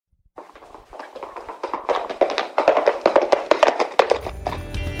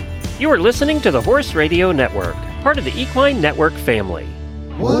You are listening to the Horse Radio Network, part of the Equine Network family.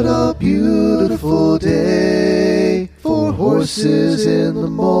 What a beautiful day for horses in the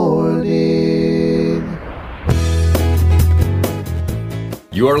morning.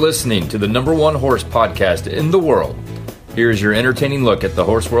 You are listening to the #1 horse podcast in the world. Here's your entertaining look at the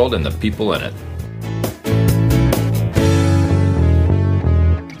horse world and the people in it.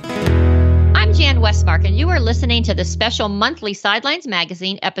 Westmark, and you are listening to the special monthly Sidelines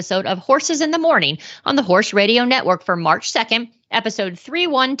magazine episode of Horses in the Morning on the Horse Radio Network for March 2nd, episode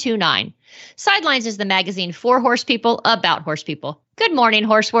 3129. Sidelines is the magazine for horse people about horse people. Good morning,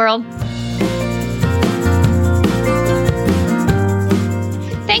 Horse World.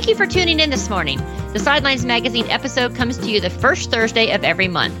 Thank you for tuning in this morning. The Sidelines magazine episode comes to you the first Thursday of every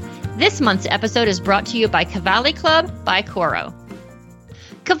month. This month's episode is brought to you by Cavali Club by Corro.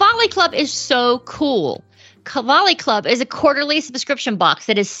 Cavali Club is so cool. Cavali Club is a quarterly subscription box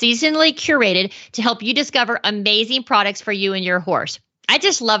that is seasonally curated to help you discover amazing products for you and your horse. I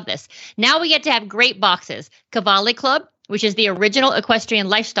just love this. Now we get to have great boxes. Cavali Club, which is the original equestrian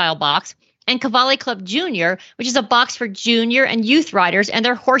lifestyle box, and Cavali Club Junior, which is a box for junior and youth riders and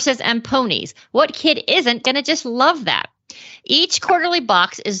their horses and ponies. What kid isn't going to just love that? Each quarterly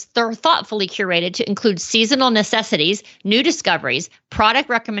box is thoughtfully curated to include seasonal necessities, new discoveries, product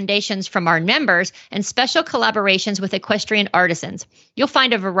recommendations from our members, and special collaborations with equestrian artisans. You'll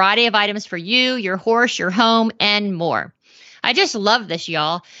find a variety of items for you, your horse, your home, and more. I just love this,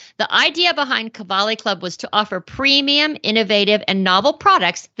 y'all. The idea behind Cavali Club was to offer premium, innovative, and novel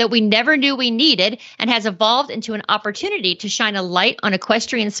products that we never knew we needed and has evolved into an opportunity to shine a light on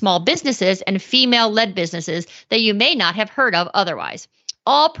equestrian small businesses and female-led businesses that you may not have heard of otherwise.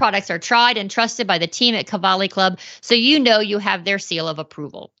 All products are tried and trusted by the team at Cavali Club, so you know you have their seal of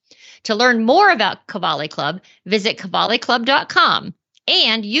approval. To learn more about Cavali Club, visit cavaliclub.com.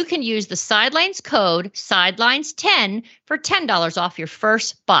 And you can use the Sidelines code, Sidelines10, for $10 off your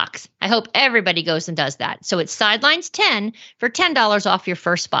first box. I hope everybody goes and does that. So it's Sidelines10 for $10 off your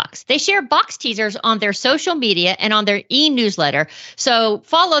first box. They share box teasers on their social media and on their e-newsletter. So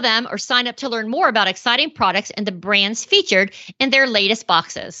follow them or sign up to learn more about exciting products and the brands featured in their latest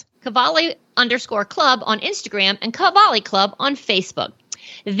boxes. Cavali_Club on Instagram and Cavali Club on Facebook.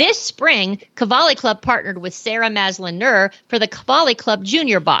 This spring, Cavali Club partnered with Sarah Maslin for the Cavali Club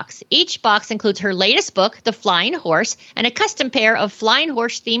Junior box. Each box includes her latest book, The Flying Horse, and a custom pair of flying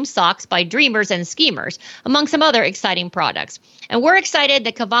horse-themed socks by Dreamers and Schemers, among some other exciting products. And we're excited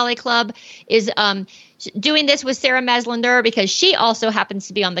that Cavali Club is doing this with Sarah Maslin because she also happens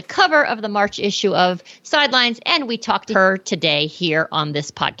to be on the cover of the March issue of Sidelines, and we talked to her today here on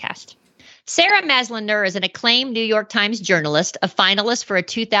this podcast. Sarah Maslin is an acclaimed New York Times journalist, a finalist for a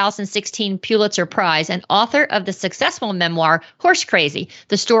 2016 Pulitzer Prize, and author of the successful memoir, Horse Crazy,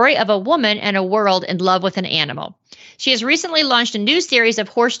 the story of a woman and a world in love with an animal. She has recently launched a new series of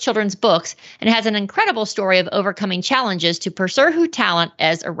horse children's books and has an incredible story of overcoming challenges to pursue talent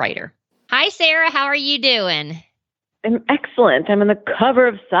as a writer. Hi, Sarah. How are you doing? I'm excellent. I'm on the cover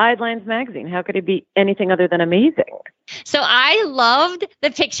of Sidelines magazine. How could it be anything other than amazing? So I loved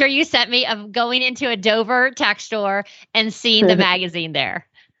the picture you sent me of going into a Dover tack store and seeing the magazine there.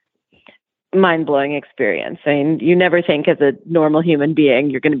 Mind-blowing experience. I mean, you never think as a normal human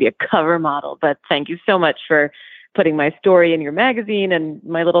being you're going to be a cover model, but thank you so much for putting my story in your magazine and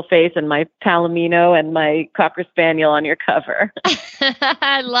my little face and my Palomino and my Cocker Spaniel on your cover.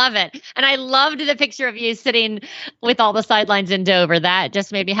 I love it. And I loved the picture of you sitting with all the sidelines in Dover. That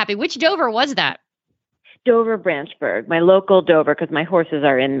just made me happy. Which Dover was that? Dover Branchburg, my local Dover, because my horses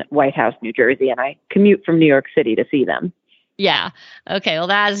are in White House, New Jersey, and I commute from New York City to see them. Yeah. Okay. Well,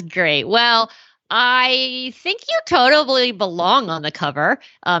 that's great. Well, I think you totally belong on the cover,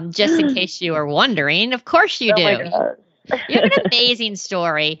 just in case you were wondering. Of course you do. You have an amazing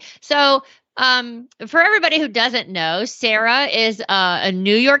story. So for everybody who doesn't know, Sarah is a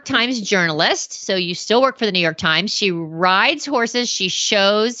New York Times journalist. So you still work for the New York Times. She rides horses. She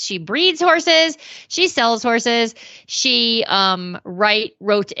shows. She breeds horses. She sells horses. She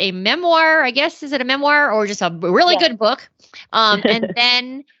wrote a memoir, I guess. Is it a memoir or just a really good book? And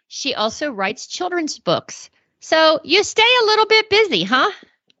then she also writes children's books. So you stay a little bit busy, huh?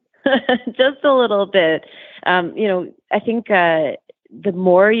 Just a little bit. I think the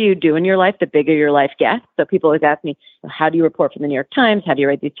more you do in your life, the bigger your life gets. So people always ask me, how do you report for the New York Times? How do you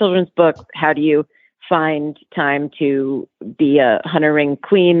write these children's books? How do you find time to be a hunter ring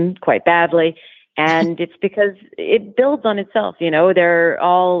queen quite badly? And it's because it builds on itself. They're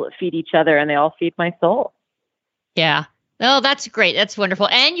all feed each other and they all feed my soul. Yeah. Oh, that's great. That's wonderful.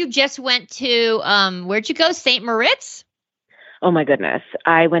 And you just went to, where'd you go? St. Moritz? Oh my goodness.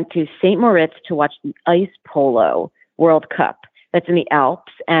 I went to St. Moritz to watch the Ice Polo World Cup. That's in the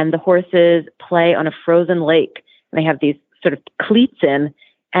Alps, and the horses play on a frozen lake. And they have these sort of cleats in,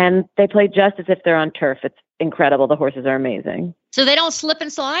 and they play just as if they're on turf. It's incredible. The horses are amazing. So they don't slip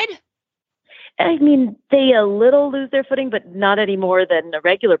and slide? I mean, they a little lose their footing, but not any more than a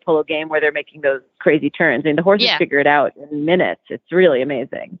regular polo game where they're making those crazy turns. I mean, the horses figure it out in minutes. It's really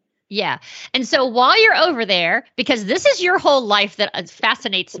amazing. Yeah. And so while you're over there, because this is your whole life that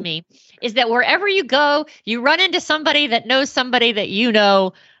fascinates me, is that wherever you go, you run into somebody that knows somebody that you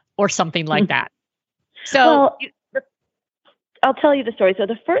know or something like that. So I'll tell you the story. So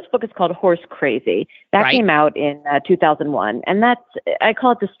the first book is called Horse Crazy. That came out in 2001. And I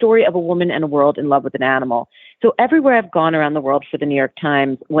call it the story of a woman and a world in love with an animal. So everywhere I've gone around the world for the New York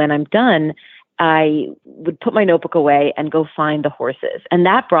Times, when I'm done, I would put my notebook away and go find the horses. And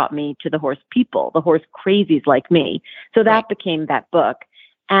that brought me to the horse people, the horse crazies like me. So that became that book.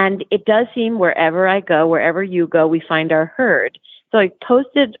 And it does seem wherever I go, wherever you go, we find our herd. So I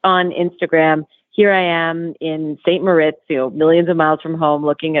posted on Instagram, here I am in St. Moritz, millions of miles from home,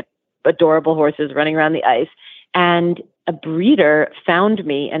 looking at adorable horses running around the ice. And a breeder found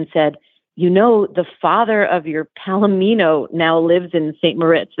me and said, the father of your Palomino now lives in St.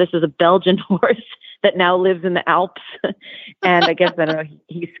 Moritz. This is a Belgian horse that now lives in the Alps. And I guess, I don't know,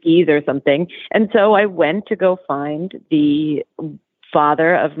 he skis or something. And so I went to go find the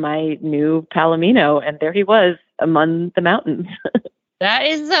father of my new Palomino. And there he was among the mountains. That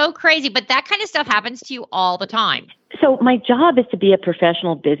is so crazy. But that kind of stuff happens to you all the time. So my job is to be a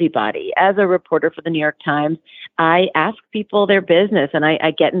professional busybody. As a reporter for the New York Times, I ask people their business and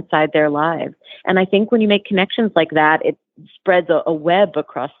I get inside their lives. And I think when you make connections like that, it spreads a web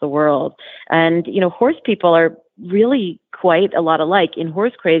across the world. And, horse people are really quite a lot alike. In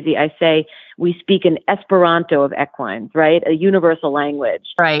Horse Crazy, I say we speak an Esperanto of equines, right? A universal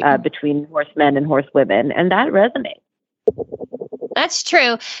language between horsemen and horsewomen. And that resonates. That's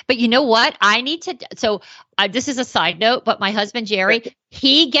true. But you know what? This is a side note, but my husband, Jerry,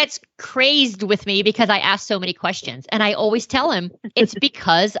 he gets crazed with me because I ask so many questions. And I always tell him it's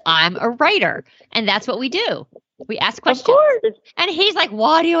because I'm a writer. And that's what we do. We ask questions. Of course. And he's like,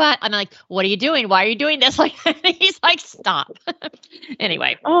 why do you ask? I'm like, what are you doing? Why are you doing this? Like, he's like, stop.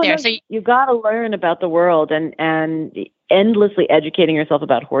 Anyway. So you got to learn about the world and endlessly educating yourself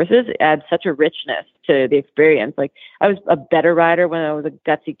about horses adds such a richness to the experience. Like, I was a better rider when I was a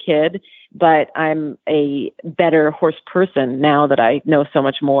gutsy kid, but I'm a better horse person now that I know so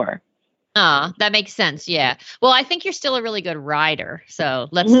much more. That makes sense. Yeah. Well, I think you're still a really good rider. So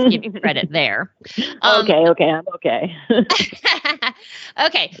let's give you credit there. Okay. I'm okay.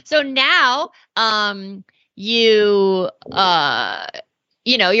 Okay. So now, you're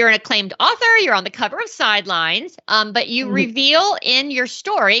an acclaimed author, you're on the cover of Sidelines, but you reveal in your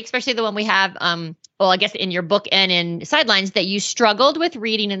story, especially the one we have, I guess in your book and in Sidelines, that you struggled with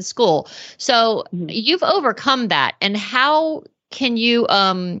reading in school. So you've overcome that. And how can you,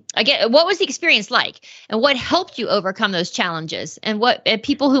 what was the experience like? And what helped you overcome those challenges? And what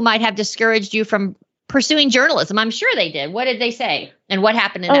people who might have discouraged you from pursuing journalism, I'm sure they did. What did they say? And what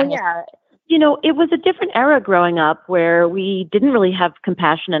happened in that? Yeah. It was a different era growing up where we didn't really have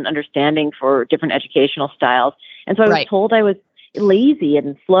compassion and understanding for different educational styles. And so I was told I was lazy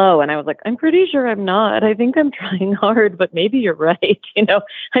and slow. And I was like, I'm pretty sure I'm not. I think I'm trying hard, but maybe you're right.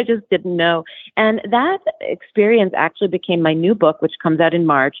 I just didn't know. And that experience actually became my new book, which comes out in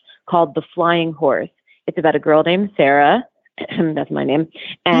March, called The Flying Horse. It's about a girl named Sarah. That's my name.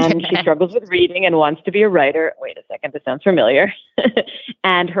 And she struggles with reading and wants to be a writer. Wait a second, this sounds familiar.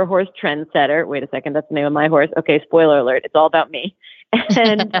 And her horse, Trendsetter. Wait a second, that's the name of my horse. Okay, spoiler alert, it's all about me.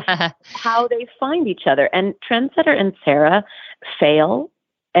 And how they find each other. And Trendsetter and Sarah fail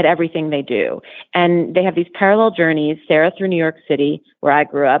at everything they do. And they have these parallel journeys, Sarah through New York City, where I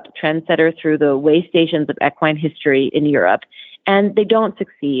grew up, Trendsetter through the way stations of equine history in Europe. And they don't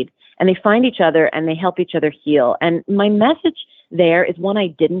succeed. And they find each other and they help each other heal. And my message there is one I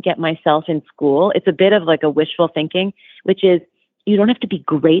didn't get myself in school. It's a bit of like a wishful thinking, which is you don't have to be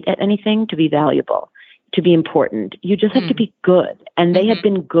great at anything to be valuable, to be important. You just have to be good. And they have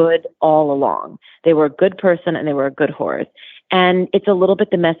been good all along. They were a good person and they were a good horse. And it's a little bit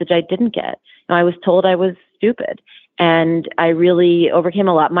the message I didn't get. I was told I was stupid. And I really overcame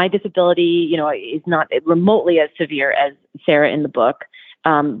a lot. My disability, is not remotely as severe as Sarah in the book.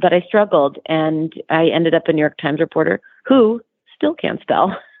 But I struggled and I ended up a New York Times reporter who still can't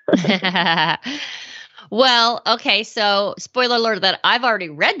spell. Well, okay. So spoiler alert that I've already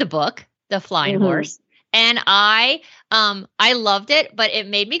read the book, The Flying Horse. And I loved it, but it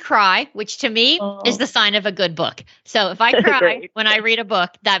made me cry, which to me is the sign of a good book. So if I cry when I read a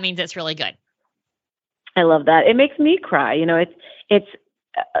book, that means it's really good. I love that. It makes me cry.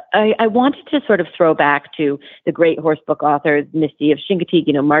 I wanted to sort of throw back to the great horse book authors, Misty of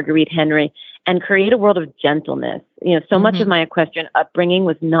Chincoteague, Marguerite Henry, and create a world of gentleness. So much of my equestrian upbringing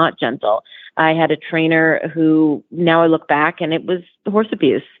was not gentle. I had a trainer who now I look back and it was horse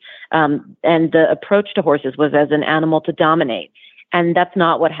abuse. And the approach to horses was as an animal to dominate. And that's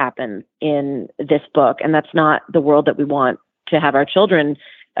not what happens in this book. And that's not the world that we want to have our children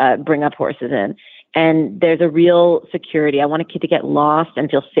bring up horses in. And there's a real security. I want a kid to get lost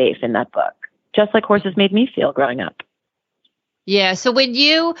and feel safe in that book, just like horses made me feel growing up. Yeah. So when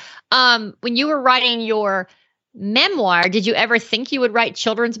you were writing your memoir, did you ever think you would write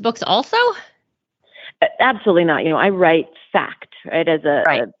children's books also? Absolutely not. I write fact, right? As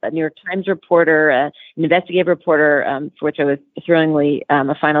a New York Times reporter, an investigative reporter, for which I was thrillingly a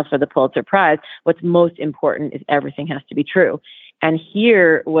finalist for the Pulitzer Prize. What's most important is everything has to be true. And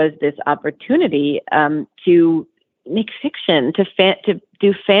here was this opportunity to make fiction, to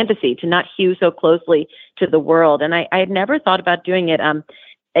do fantasy, to not hew so closely to the world. And I had never thought about doing it.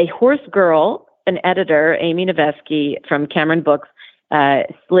 A horse girl, an editor, Amy Nevesky from Cameron Books,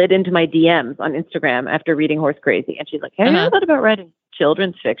 slid into my DMs on Instagram after reading Horse Crazy. And she's like, have you ever thought about writing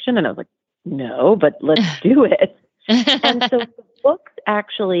children's fiction? And I was like, no, but let's do it. And so the books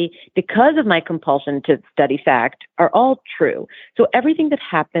actually, because of my compulsion to study fact, are all true. So everything that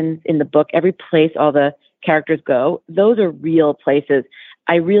happens in the book, every place all the characters go, those are real places.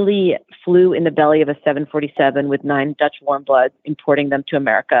 I really flew in the belly of a 747 with 9 Dutch warm bloods, importing them to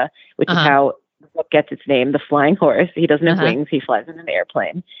America, which is how the book gets its name, The Flying Horse. He doesn't have wings, he flies in an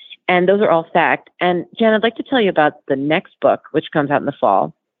airplane. And those are all fact. And Jen, I'd like to tell you about the next book, which comes out in the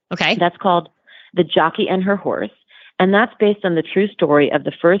fall. Okay. That's called The Jockey and Her Horse. And that's based on the true story of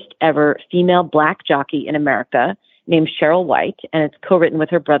the first ever female black jockey in America named Cheryl White. And it's co-written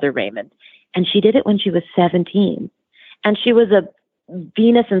with her brother, Raymond. And she did it when she was 17. And she was a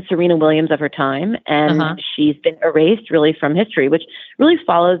Venus and Serena Williams of her time. And she's been erased really from history, which really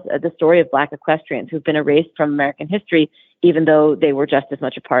follows the story of black equestrians who've been erased from American history, even though they were just as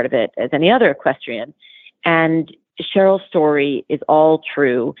much a part of it as any other equestrian. And Cheryl's story is all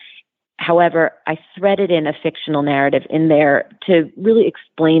true. However, I threaded in a fictional narrative in there to really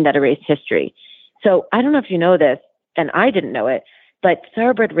explain that erased history. So I don't know if you know this, and I didn't know it, but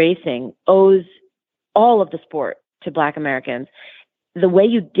thoroughbred racing owes all of the sport to Black Americans. The way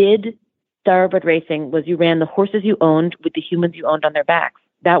you did thoroughbred racing was you ran the horses you owned with the humans you owned on their backs.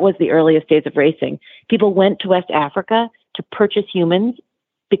 That was the earliest days of racing. People went to West Africa to purchase humans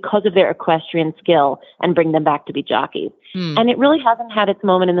because of their equestrian skill and bring them back to be jockeys. And it really hasn't had its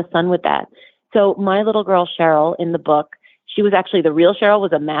moment in the sun with that. So my little girl, Cheryl, in the book, she was actually, the real Cheryl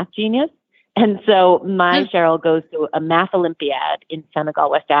was a math genius. And so my Cheryl goes to a math Olympiad in Senegal,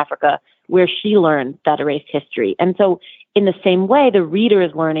 West Africa, where she learned that erased history. And so in the same way, the reader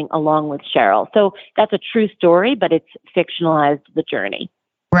is learning along with Cheryl. So that's a true story, but it's fictionalized the journey.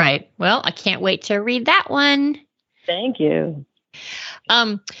 Right. Well, I can't wait to read that one. Thank you.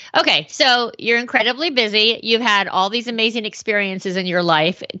 Okay. So you're incredibly busy. You've had all these amazing experiences in your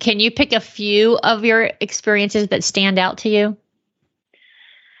life. Can you pick a few of your experiences that stand out to you?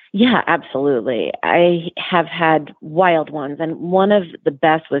 Yeah, absolutely. I have had wild ones. And one of the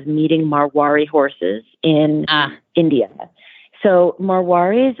best was meeting Marwari horses in India. So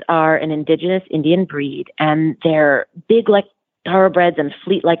Marwaris are an indigenous Indian breed, and they're big like thoroughbreds and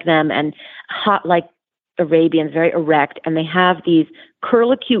fleet like them and hot like Arabians, very erect. And they have these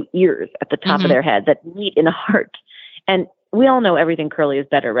curlicue ears at the top of their head that meet in a heart. And we all know everything curly is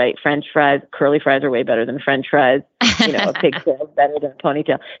better, right? French fries, curly fries are way better than French fries. A pigtail is better than a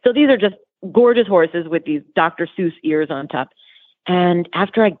ponytail. So these are just gorgeous horses with these Dr. Seuss ears on top. And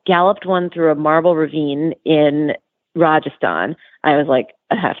after I galloped one through a marble ravine in Rajasthan, I was like,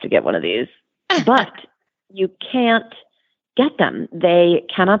 I have to get one of these. But you can't get them. They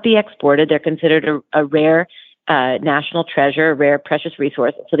cannot be exported. They're considered a rare national treasure, a rare precious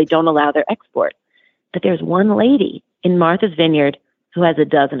resource. So they don't allow their export. But there's one lady in Martha's Vineyard who has a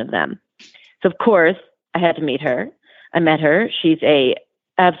dozen of them. So of course I had to meet her. I met her. She's a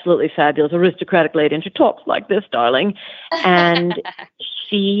absolutely fabulous aristocratic lady, and she talks like this, darling. And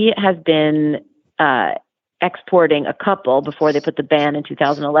she has been exporting a couple before they put the ban in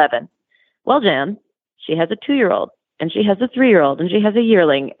 2011. Well, Jan, she has a 2-year-old, and she has a 3-year-old, and she has a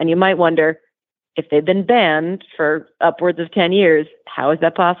yearling. And you might wonder, if they've been banned for upwards of 10 years, how is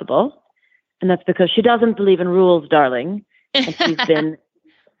that possible? And that's because she doesn't believe in rules, darling. And she's been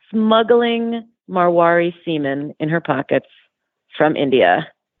smuggling Marwari semen in her pockets from India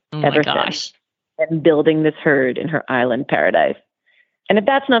Oh ever my gosh. since, and building this herd in her island paradise. And if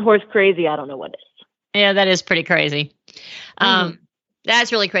that's not horse crazy, I don't know what is. Yeah, that is pretty crazy.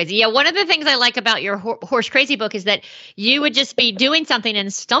 That's really crazy. Yeah, one of the things I like about your Horse Crazy book is that you would just be doing something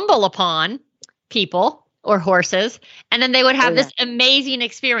and stumble upon people or horses, and then they would have this amazing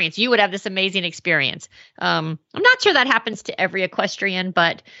experience. You would have this amazing experience. I'm not sure that happens to every equestrian,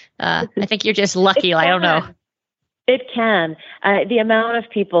 but I think you're just lucky. I don't know. It can. The amount of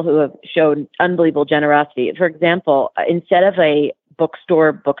people who have shown unbelievable generosity. For example, instead of a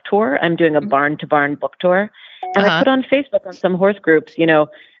bookstore book tour, I'm doing a barn-to-barn book tour. And I put on Facebook on some horse groups,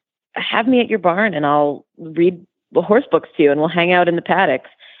 have me at your barn and I'll read horse books to you and we'll hang out in the paddocks.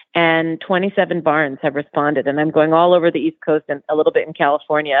 And 27 barns have responded. And I'm going all over the East Coast and a little bit in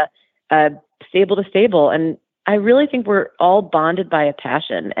California, stable to stable. And I really think we're all bonded by a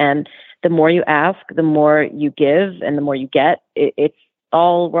passion. And the more you ask, the more you give and the more you get. We're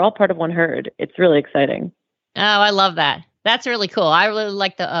all part of one herd. It's really exciting. Oh, I love that. That's really cool. I really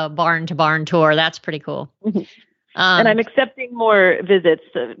like the barn to barn tour. That's pretty cool. And I'm accepting more visits.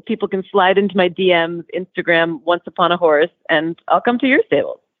 People can slide into my DMs, Instagram, Once Upon a Horse, and I'll come to your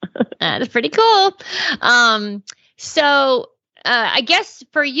stables. That's pretty cool. So I guess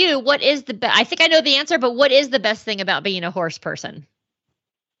for you, what is I think I know the answer, but what is the best thing about being a horse person?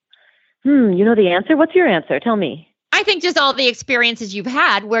 You know the answer? What's your answer? Tell me. I think just all the experiences you've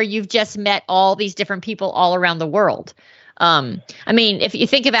had where you've just met all these different people all around the world. I mean, if you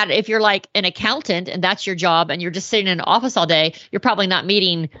think about it, if you're like an accountant and that's your job and you're just sitting in an office all day, you're probably not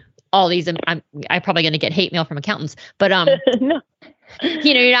meeting all these. I'm probably going to get hate mail from accountants, but no.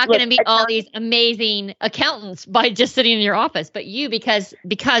 You're not going to meet all these amazing accountants by just sitting in your office. But you, because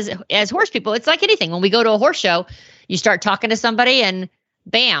as horse people, it's like anything. When we go to a horse show, you start talking to somebody and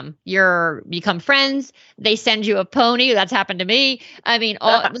bam, you become friends. They send you a pony. That's happened to me. I mean,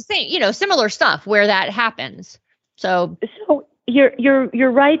 all the same, similar stuff where that happens. So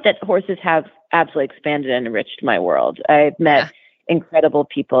you're right that horses have absolutely expanded and enriched my world. I've met incredible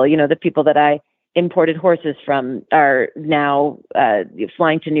people. The people that I imported horses from are now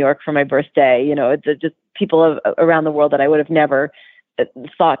flying to New York for my birthday. Just people around the world that I would have never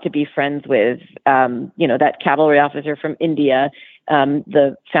thought to be friends with. That cavalry officer from India,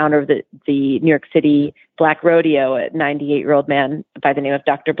 the founder of the New York City Black Rodeo, a 98-year-old man by the name of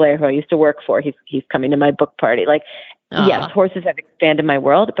Dr. Blair, who I used to work for. He's coming to my book party. Yes, horses have expanded my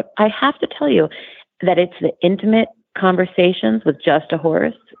world, but I have to tell you that it's the intimate conversations with just a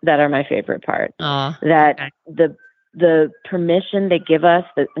horse that are my favorite part. The permission they give us,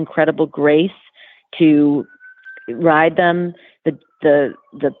 the incredible grace to ride them,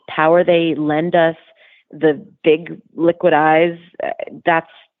 the power they lend us, the big liquid eyes, that's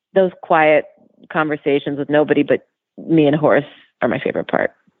those quiet conversations with nobody but me and a horse are my favorite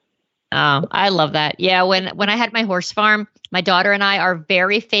part. Oh, I love that. Yeah. When I had my horse farm, my daughter and I, our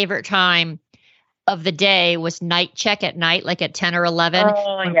very favorite time of the day was night check at night, like at 10 or 11.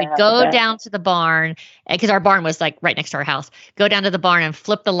 We'd go down to the barn because our barn was like right next to our house, go down to the barn and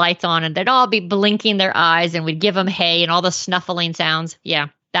flip the lights on and they'd all be blinking their eyes and we'd give them hay and all the snuffling sounds. Yeah.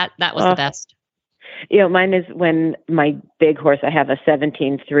 That was the best. Mine is when my big horse, I have a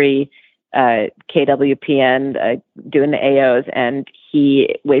 17.3 KWPN doing the AOs, and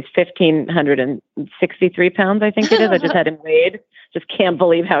he weighs 1,563 pounds, I think it is. I just had him weighed. Just can't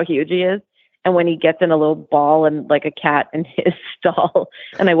believe how huge he is. And when he gets in a little ball and like a cat in his stall,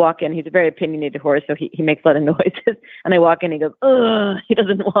 and I walk in, he's a very opinionated horse, so he makes a lot of noises. And I walk in, he goes, ugh, he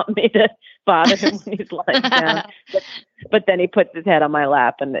doesn't want me to bother him when he's lying down. But then he puts his head on my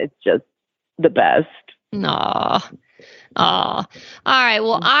lap, and it's just the best. All right.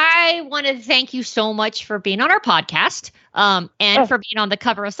 Well, I want to thank you so much for being on our podcast, and for being on the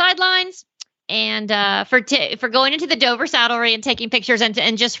cover of Sidelines, and for going into the Dover saddlery and taking pictures,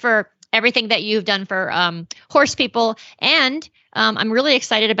 and just for everything that you've done for horse people. And I'm really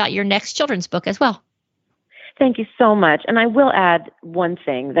excited about your next children's book as well. Thank you so much. And I will add one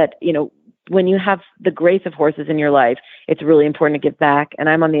thing that, when you have the grace of horses in your life, it's really important to give back. And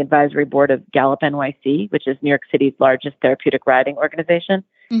I'm on the advisory board of Gallop NYC, which is New York City's largest therapeutic riding organization.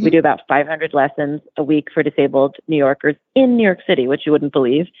 Mm-hmm. We do about 500 lessons a week for disabled New Yorkers in New York City, which you wouldn't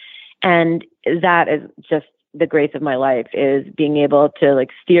believe. And that is just the grace of my life, is being able to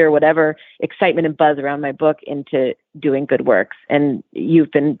steer whatever excitement and buzz around my book into doing good works. And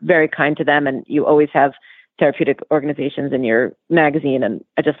you've been very kind to them, and you always have therapeutic organizations in your magazine, and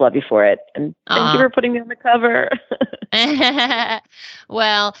I just love you for it. And thank you for putting me on the cover.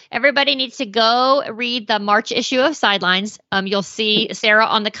 Well, everybody needs to go read the March issue of Sidelines. You'll see Sarah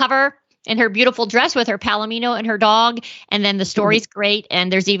on the cover. in her beautiful dress with her Palomino and her dog. And then the story's great.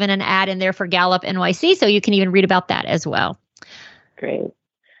 And there's even an ad in there for Gallup NYC. So you can even read about that as well. Great. All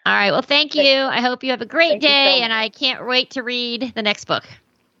right. Well, thank you. I hope you have a great day. And I can't wait to read the next book.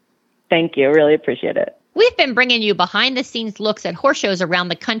 Thank you. Really appreciate it. We've been bringing you behind-the-scenes looks at horse shows around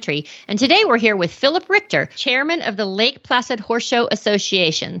the country, and today we're here with Philip Richter, chairman of the Lake Placid Horse Show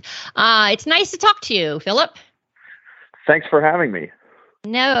Association. It's nice to talk to you, Philip. Thanks for having me.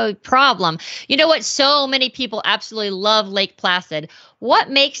 No problem. You know what? So many people absolutely love Lake Placid. What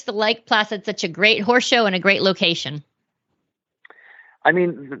makes the Lake Placid such a great horse show and a great location? I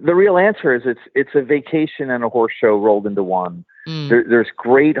mean, the real answer is it's a vacation and a horse show rolled into one. There's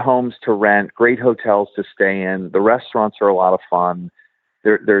great homes to rent, great hotels to stay in. The restaurants are a lot of fun.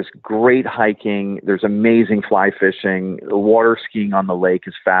 There's great hiking. There's amazing fly fishing. The water skiing on the lake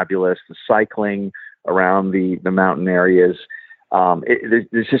is fabulous. The cycling around the mountain areas.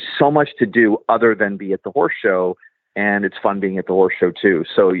 There's just so much to do other than be at the horse show. And it's fun being at the horse show too.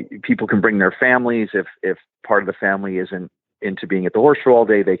 So people can bring their families. If part of the family isn't into being at the horse show all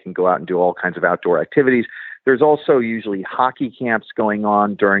day, they can go out and do all kinds of outdoor activities. There's also usually hockey camps going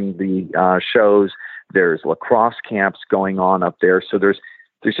on during the shows. There's lacrosse camps going on up there. So there's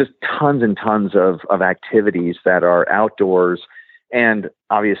just tons and tons of activities that are outdoors. And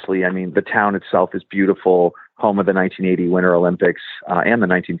obviously, I mean, the town itself is beautiful, home of the 1980 Winter Olympics and the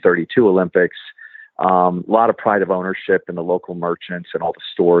 1932 Olympics. A lot of pride of ownership in the local merchants and all the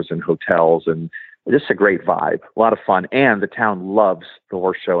stores and hotels, and just a great vibe, a lot of fun. And the town loves the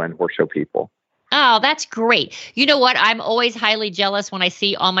horse show and horse show people. Oh, that's great. You know what? I'm always highly jealous when I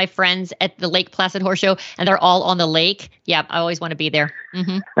see all my friends at the Lake Placid Horse Show and they're all on the lake. Yeah, I always want to be there.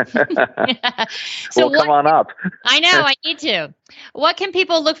 So well, come on up. I know, I need to. What can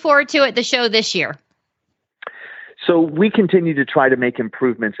people look forward to at the show this year? So we continue to try to make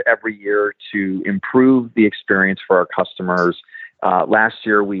improvements every year to improve the experience for our customers. Last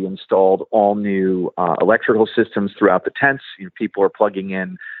year, we installed all new electrical systems throughout the tents. People are plugging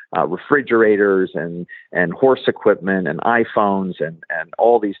in refrigerators and horse equipment and iPhones and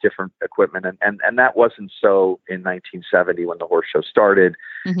all these different equipment. And that wasn't so in 1970 when the horse show started.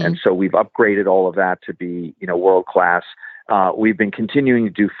 And so we've upgraded all of that to be, world class. We've been continuing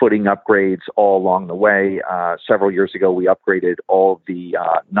to do footing upgrades all along the way. Several years ago, we upgraded all the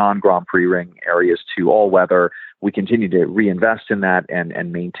non-Grand Prix ring areas to all weather. We continue to reinvest in that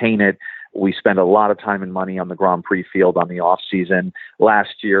and maintain it. We spend a lot of time and money on the Grand Prix field on the off season.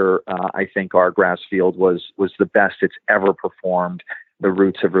 Last year, I think our grass field was the best it's ever performed. The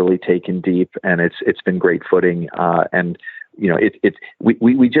roots have really taken deep, and it's been great footing.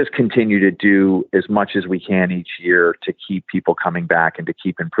 We just continue to do as much as we can each year to keep people coming back and to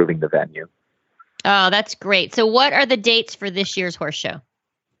keep improving the venue. Oh, that's great. So what are the dates for this year's horse show?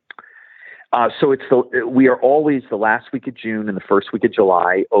 So we are always the last week of June and the first week of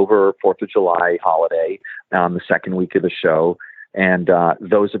July over 4th of July holiday on the second week of the show. And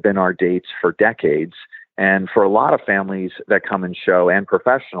those have been our dates for decades. And for a lot of families that come and show and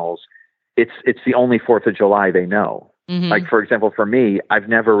professionals, it's the only 4th of July they know. Like, for example, for me, I've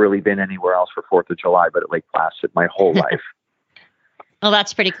never really been anywhere else for 4th of July but at Lake Placid my whole life. Well,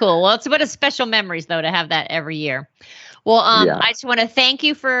 that's pretty cool. Well, it's what a special memories, though, to have that every year. Well, I just want to thank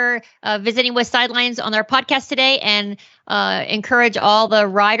you for visiting with Sidelines on our podcast today and encourage all the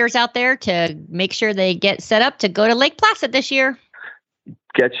riders out there to make sure they get set up to go to Lake Placid this year.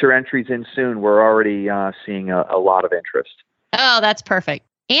 Get your entries in soon. We're already seeing a lot of interest. Oh, that's perfect.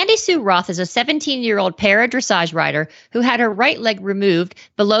 Andie Sue Roth is a 17-year-old para dressage rider who had her right leg removed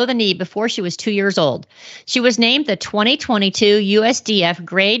below the knee before she was 2 years old. She was named the 2022 USDF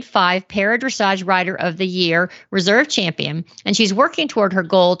Grade 5 Para Dressage Rider of the Year Reserve Champion, and she's working toward her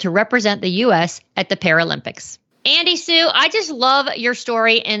goal to represent the U.S. at the Paralympics. Andie Sue, I just love your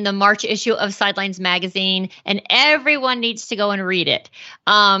story in the March issue of Sidelines magazine, and everyone needs to go and read it.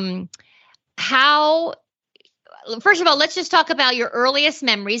 First of all, let's just talk about your earliest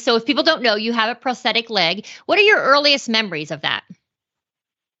memories. So if people don't know, you have a prosthetic leg. What are your earliest memories of that?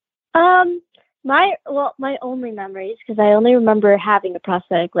 My only memories, because I only remember having a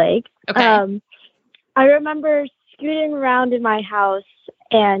prosthetic leg. Okay. I remember scooting around in my house,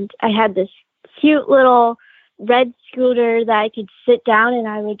 and I had this cute little red scooter that I could sit down and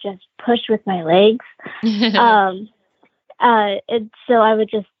I would just push with my legs. And so I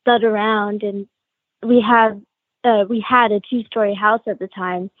would just thud around, and we had a 2-story house at the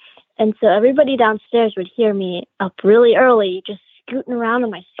time. And so everybody downstairs would hear me up really early, just scooting around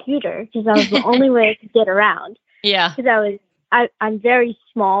on my scooter, because that was the only way I could get around. Yeah. Because I'm very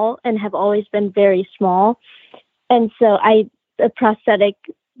small and have always been very small. And so a prosthetic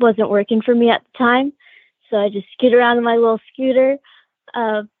wasn't working for me at the time. So I just scoot around in my little scooter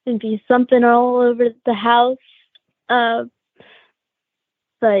and be thumping all over the house. But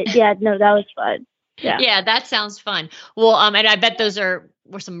yeah, no, that was fun. Yeah, that sounds fun. Well, and I bet those were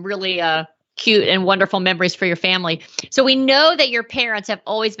some really cute and wonderful memories for your family. So we know that your parents have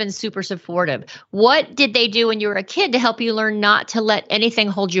always been super supportive. What did they do when you were a kid to help you learn not to let anything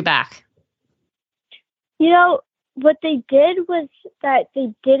hold you back? You know, what they did was that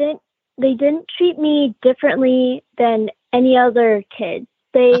they didn't treat me differently than any other kid.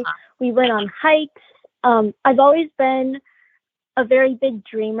 We went on hikes. I've always been a very big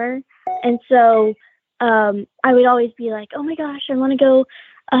dreamer. And so I would always be like, oh my gosh, I want to go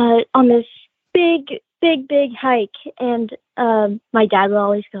on this big hike. And my dad would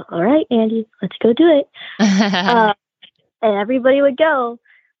always go, all right, Andie, let's go do it. And everybody would go.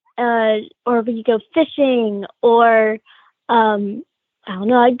 Or we go fishing, or I don't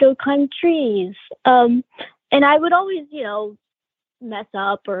know, I'd go climb trees. And I would always, mess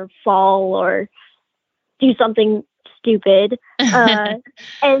up or fall or do something stupid. And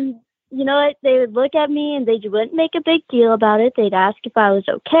you know what? They would look at me and they wouldn't make a big deal about it. They'd ask if I was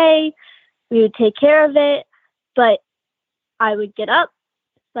okay. We would take care of it. But I would get up.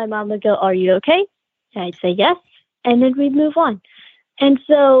 My mom would go, are you okay? And I'd say yes. And then we'd move on. And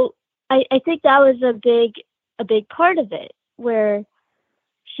so I think that was a big part of it, where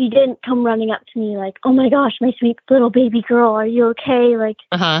she didn't come running up to me like, oh my gosh, my sweet little baby girl, are you okay? Like,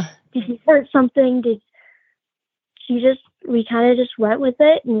 did you hurt something? We kind of just went with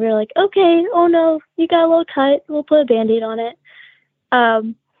it, and we were like, okay, oh no, you got a little cut. We'll put a Band-Aid on it.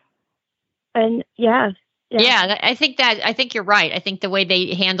 And yeah. Yeah, I think you're right. I think the way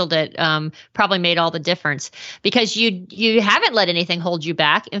they handled it probably made all the difference, because you haven't let anything hold you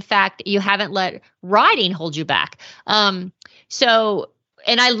back. In fact, you haven't let riding hold you back.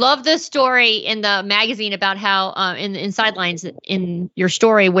 And I love the story in the magazine about how in Sidelines, in your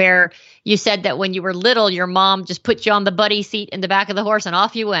story, where you said that when you were little, your mom just put you on the buddy seat in the back of the horse and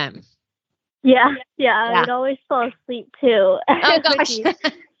off you went. Yeah. I would always fall asleep too. Oh gosh.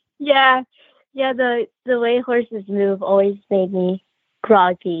 Yeah, the way horses move always made me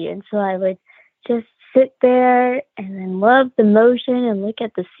groggy. And so I would just sit there and then love the motion and look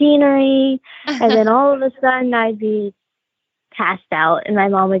at the scenery. And then all of a sudden I'd be passed out, and my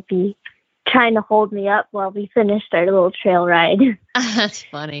mom would be trying to hold me up while we finished our little trail ride. That's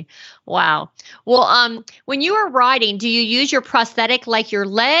funny. Wow. Well, when you are riding, do you use your prosthetic like your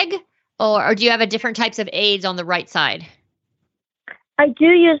leg, or do you have a different types of aids on the right side? I do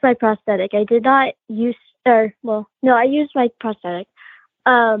use my prosthetic. I did not use, I used my prosthetic.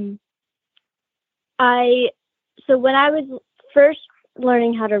 So when I was first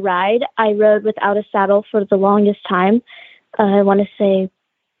learning how to ride, I rode without a saddle for the longest time. I want to say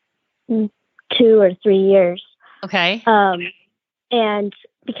 2 or 3 years. Okay. And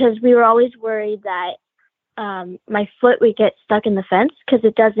because we were always worried that my foot would get stuck in the fence because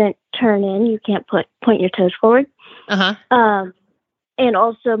it doesn't turn in. You can't point your toes forward. And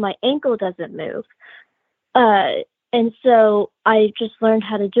also my ankle doesn't move. And so I just learned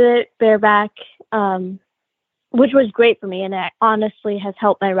how to do it bareback, which was great for me. And it honestly has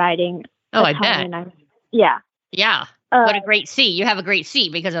helped my riding. Oh, I bet. Yeah. What a great seat. You have a great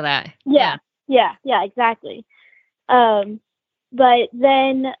seat because of that. Yeah, exactly. But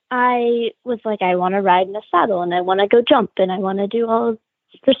then I was like, I want to ride in a saddle, and I want to go jump, and I want to do all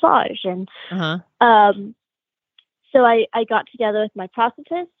dressage. And so I got together with my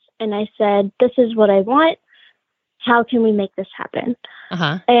prosthetist, and I said, this is what I want. How can we make this happen?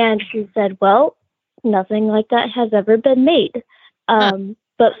 And she said, well, nothing like that has ever been made.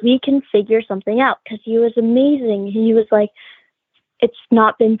 But we can figure something out, because he was amazing. He was like, it's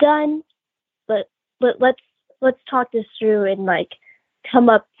not been done, but let's talk this through and like come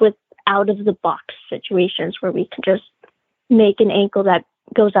up with out of the box situations where we can just make an ankle that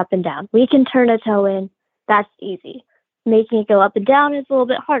goes up and down. We can turn a toe in. That's easy. Making it go up and down is a little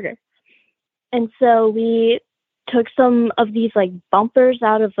bit harder. And so we took some of these like bumpers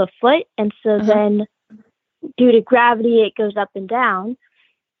out of the foot. And so then due to gravity, it goes up and down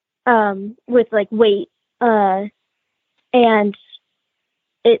with like weight. And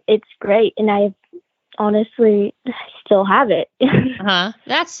it's great. And I honestly still have it.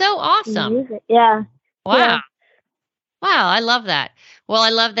 That's so awesome. Yeah. Wow. Yeah. Wow. I love that. Well, I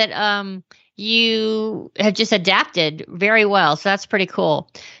love that you have just adapted very well. So that's pretty cool.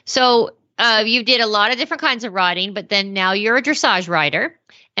 So you did a lot of different kinds of riding, but then now you're a dressage rider.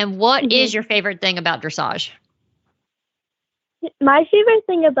 And what is your favorite thing about dressage? My favorite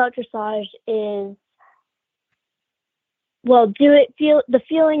thing about dressage is feel the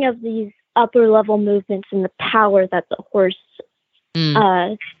feeling of these upper level movements and the power that the horse,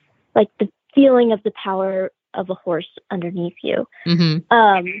 like the feeling of the power of a horse underneath you.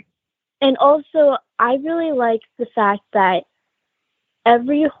 And also, I really like the fact that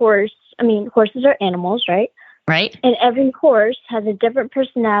every horse, horses are animals, right? Right. And every horse has a different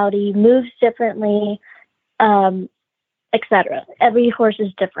personality, moves differently, etc. Every horse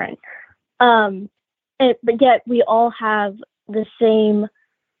is different. But yet we all have the same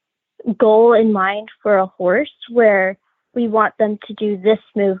goal in mind for a horse, where we want them to do this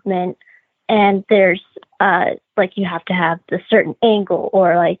movement, and there's like you have to have the certain angle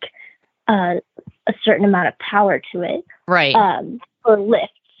or like a certain amount of power to it, right? Or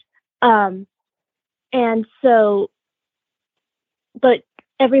lift. And so, but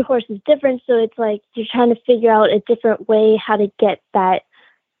every horse is different, so it's like you're trying to figure out a different way how to get that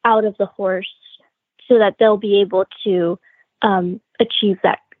out of the horse so that they'll be able to achieve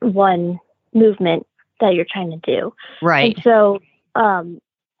that one movement that you're trying to do. Right. And so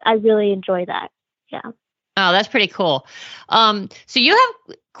I really enjoy that. Yeah. Oh, that's pretty cool. So you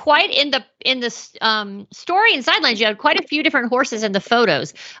have quite in the story and Sidelines, you have quite a few different horses in the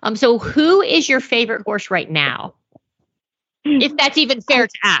photos. So who is your favorite horse right now? If that's even fair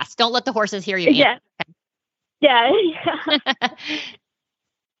to ask, don't let the horses hear you. Yeah. Yeah.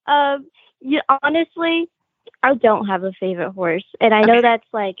 Honestly, I don't have a favorite horse, and I know that's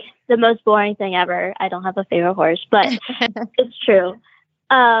like the most boring thing ever. I don't have a favorite horse, but it's true.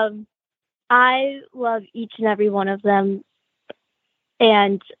 I love each and every one of them.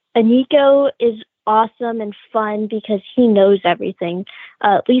 And Nico is awesome and fun because he knows everything.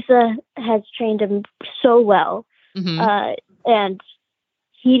 Lisa has trained him so well. And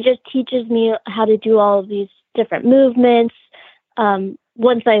he just teaches me how to do all of these different movements.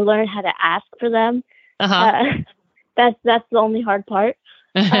 Once I learn how to ask for them, that's the only hard part.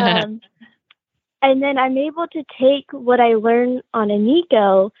 And then I'm able to take what I learn on a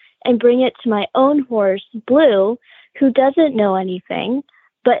Nico and bring it to my own horse, Blue, who doesn't know anything,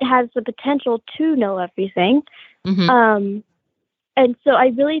 but has the potential to know everything. And so I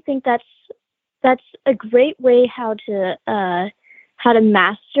really think that's a great way how to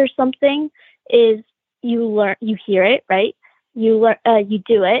master something is you hear it, right? You learn, you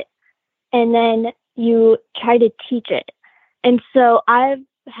do it, and then you try to teach it. And so I've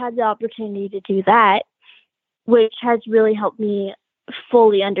had the opportunity to do that, which has really helped me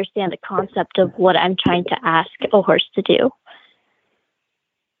fully understand the concept of what I'm trying to ask a horse to do.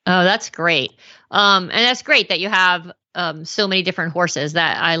 Oh, that's great. And that's great that you have so many different horses.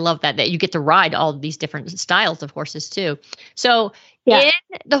 That I love that you get to ride all these different styles of horses too. So in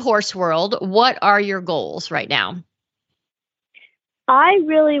the horse world, what are your goals right now? I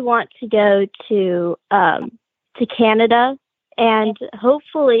really want to go to Canada and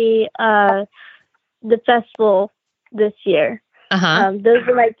hopefully the festival this year. Those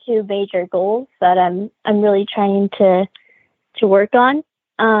are my two major goals that I'm really trying to work on,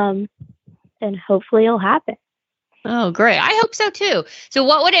 and hopefully it'll happen. Oh, great! I hope so too. So,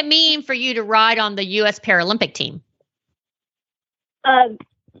 what would it mean for you to ride on the U.S. Paralympic team? That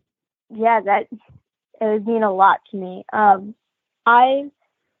it would mean a lot to me. I,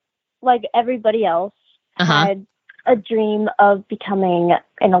 like everybody else, had a dream of becoming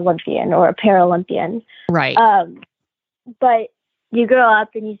an Olympian or a Paralympian. Right. But you grow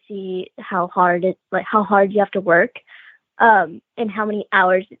up and you see how hard you have to work, and how many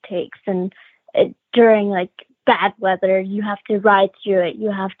hours it takes. And during like bad weather, you have to ride through it.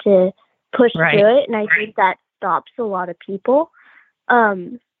 You have to push through it. And I think that stops a lot of people.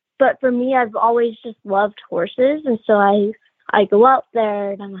 But for me, I've always just loved horses. And so I go out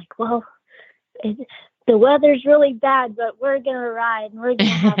there and I'm like, well, the weather's really bad, but we're going to ride and we're going to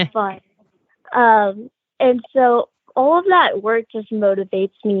have fun. And so all of that work just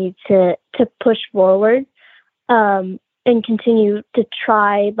motivates me to push forward, and continue to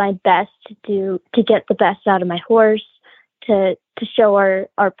try my best to get the best out of my horse, to show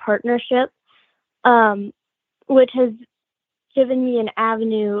our partnership, which has given me an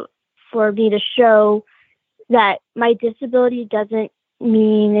avenue for me to show that my disability doesn't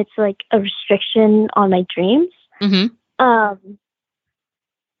mean it's like a restriction on my dreams. And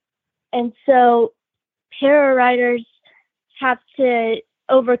so para riders have to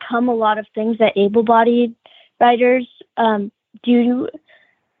overcome a lot of things that able-bodied riders do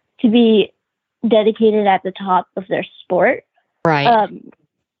to be dedicated at the top of their sport. Right.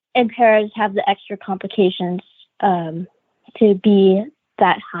 And paras have the extra complications to be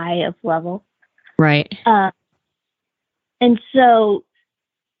that high of level. Right. And so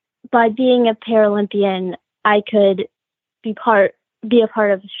by being a Paralympian, I could be a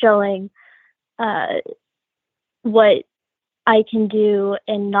part of showing what I can do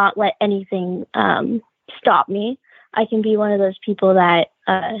and not let anything stop me. I can be one of those people that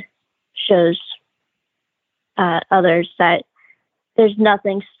shows others that there's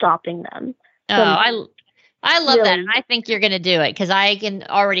nothing stopping them. Oh, I love that. And I think you're going to do it because I can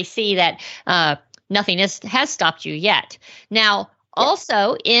already see that nothing has stopped you yet. Now,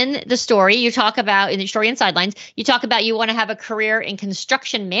 also in the story, you talk about, in the story in Sidelines, you talk about you want to have a career in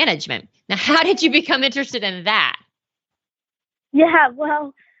construction management. Now, how did you become interested in that? Yeah,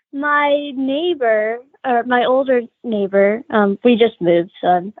 well, my neighbor, or my older neighbor, we just moved, so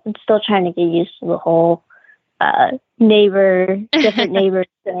I'm still trying to get used to the whole different neighbor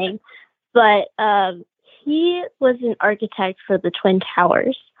thing. But he was an architect for the Twin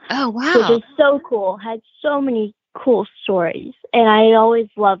Towers. Oh, wow. Which is so cool. Had so many cool stories. And I always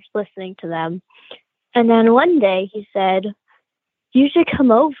loved listening to them. And then one day he said, you should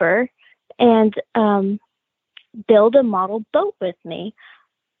come over and build a model boat with me.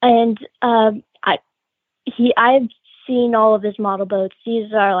 And I've seen all of his model boats.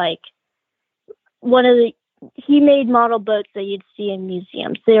 These are like he made model boats that you'd see in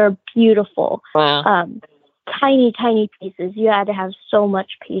museums. They are beautiful. Wow. Tiny, tiny pieces. You had to have so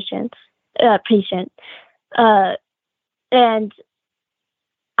much patience. And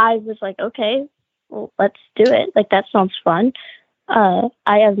I was like, okay, well, let's do it. Like, that sounds fun. I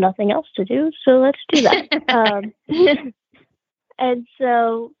have nothing else to do, so let's do that. And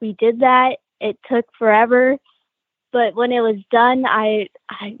so we did that. It took forever, but when it was done, I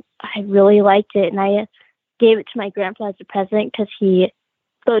really liked it, and I gave it to my grandpa as a present because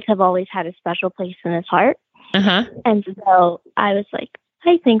boats have always had a special place in his heart. Uh-huh. And so I was like,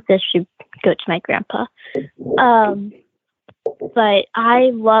 I think this should go to my grandpa. But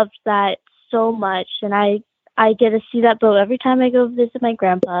I loved that so much, and I get to see that boat every time I go visit my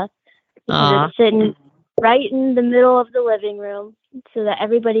grandpa. Because it's sitting right in the middle of the living room so that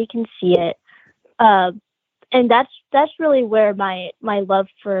everybody can see it. And that's really where my love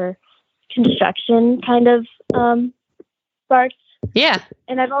for construction kind of sparked. Yeah.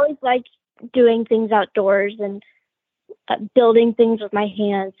 And I've always liked doing things outdoors and building things with my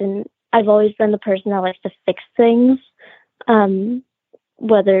hands. And I've always been the person that likes to fix things,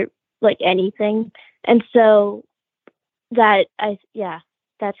 whether like anything. And so that's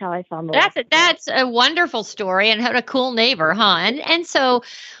how I found the love. That's a wonderful story, and what a cool neighbor, huh? And so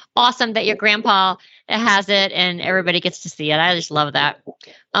awesome that your grandpa has it and everybody gets to see it. I just love that.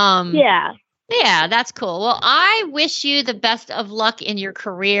 Yeah, that's cool. Well, I wish you the best of luck in your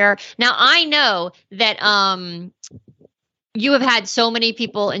career. Now, I know that you have had so many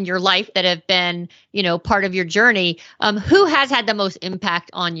people in your life that have been, part of your journey. Who has had the most impact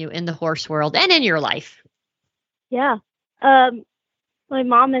on you in the horse world and in your life? Yeah. My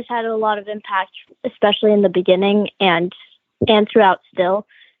mom has had a lot of impact, especially in the beginning and throughout still.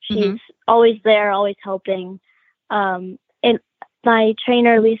 She's always there, always helping. And my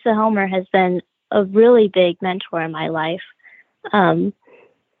trainer, Lisa Helmer, has been a really big mentor in my life.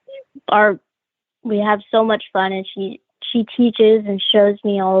 We have so much fun, and she teaches and shows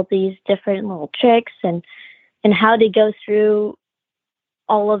me all of these different little tricks and how to go through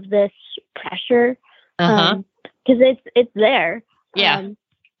all of this pressure. Because it's there. Yeah.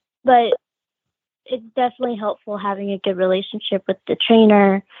 But it's definitely helpful having a good relationship with the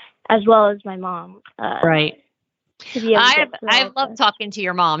trainer as well as my mom. Right. I love talking to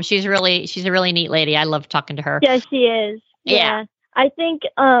your mom. She's a really neat lady. I love talking to her. Yeah, she is. Yeah. I think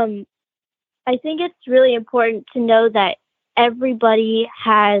it's really important to know that everybody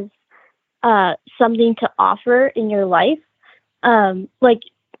has something to offer in your life. Like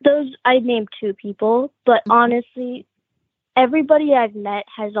those, I named 2 people, but honestly, everybody I've met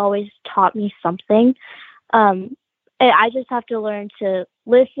has always taught me something. And I just have to learn to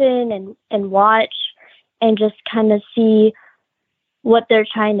listen and watch and just kind of see what they're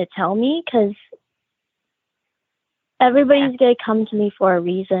trying to tell me, because everybody's going to come to me for a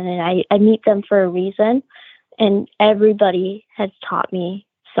reason, and I meet them for a reason, and everybody has taught me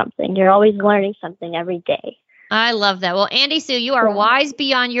something. You're always learning something every day. I love that. Well, Andie Sue, you are wise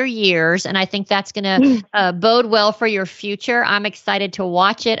beyond your years, and I think that's going to bode well for your future. I'm excited to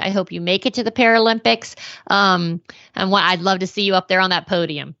watch it. I hope you make it to the Paralympics. And I'd love to see you up there on that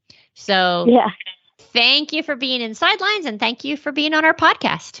podium. So thank you for being in Sidelines, and thank you for being on our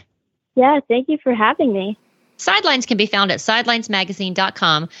podcast. Yeah, thank you for having me. Sidelines can be found at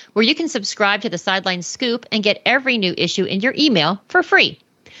sidelinesmagazine.com, where you can subscribe to the Sidelines Scoop and get every new issue in your email for free.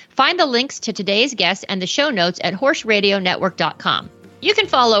 Find the links to today's guest and the show notes at horseradionetwork.com. You can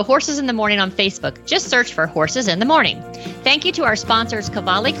follow Horses in the Morning on Facebook. Just search for Horses in the Morning. Thank you to our sponsors,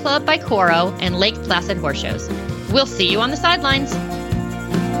 Cavali Club by Corro and Lake Placid Horse Shows. We'll see you on the sidelines.